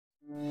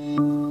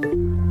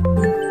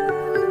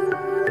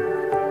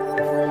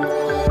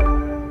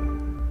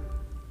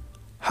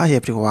Hi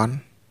everyone,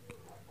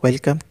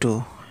 welcome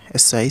to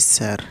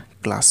shsir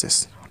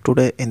classes.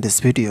 Today in this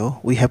video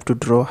we have to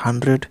draw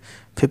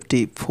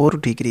 154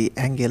 degree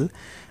angle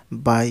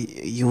by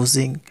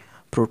using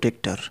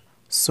protractor.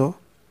 So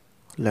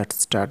let's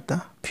start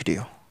the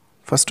video.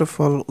 First of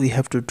all, we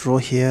have to draw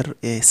here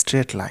a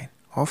straight line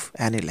of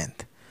any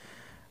length.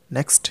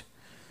 Next,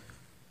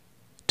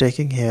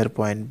 taking here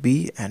point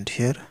B and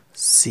here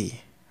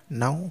C.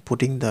 Now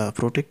putting the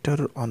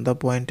protractor on the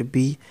point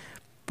B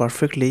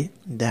perfectly,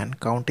 then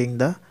counting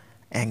the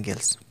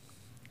angles.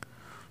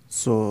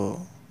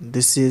 So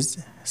this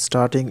is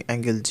starting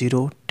angle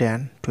 0,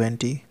 10,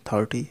 20,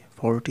 30,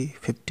 40,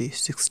 50,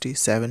 60,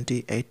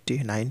 70,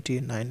 80, 90,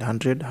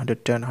 100,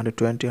 110,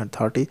 120,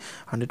 130,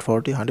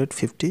 140,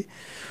 150,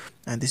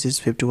 and this is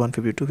 51,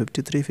 52,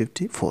 53,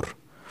 54.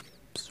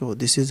 So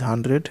this is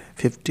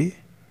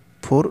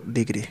 154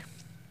 degree.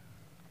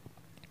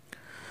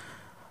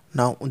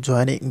 Now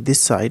joining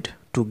this side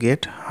to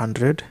get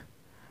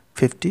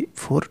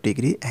 154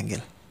 degree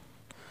angle.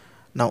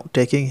 Now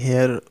taking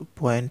here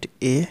point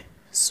A,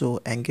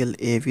 so angle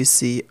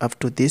ABC up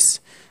to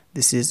this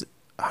is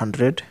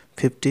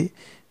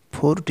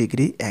 154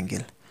 degree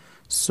angle.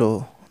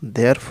 So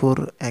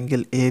therefore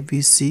angle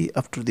ABC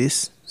up to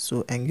this,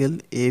 so angle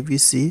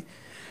ABC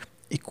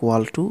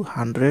equal to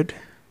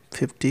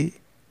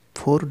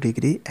 154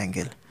 degree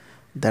angle.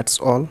 That's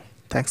all.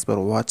 Thanks for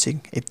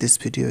watching. If this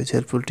video is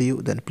helpful to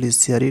you, then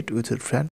please share it with your friend.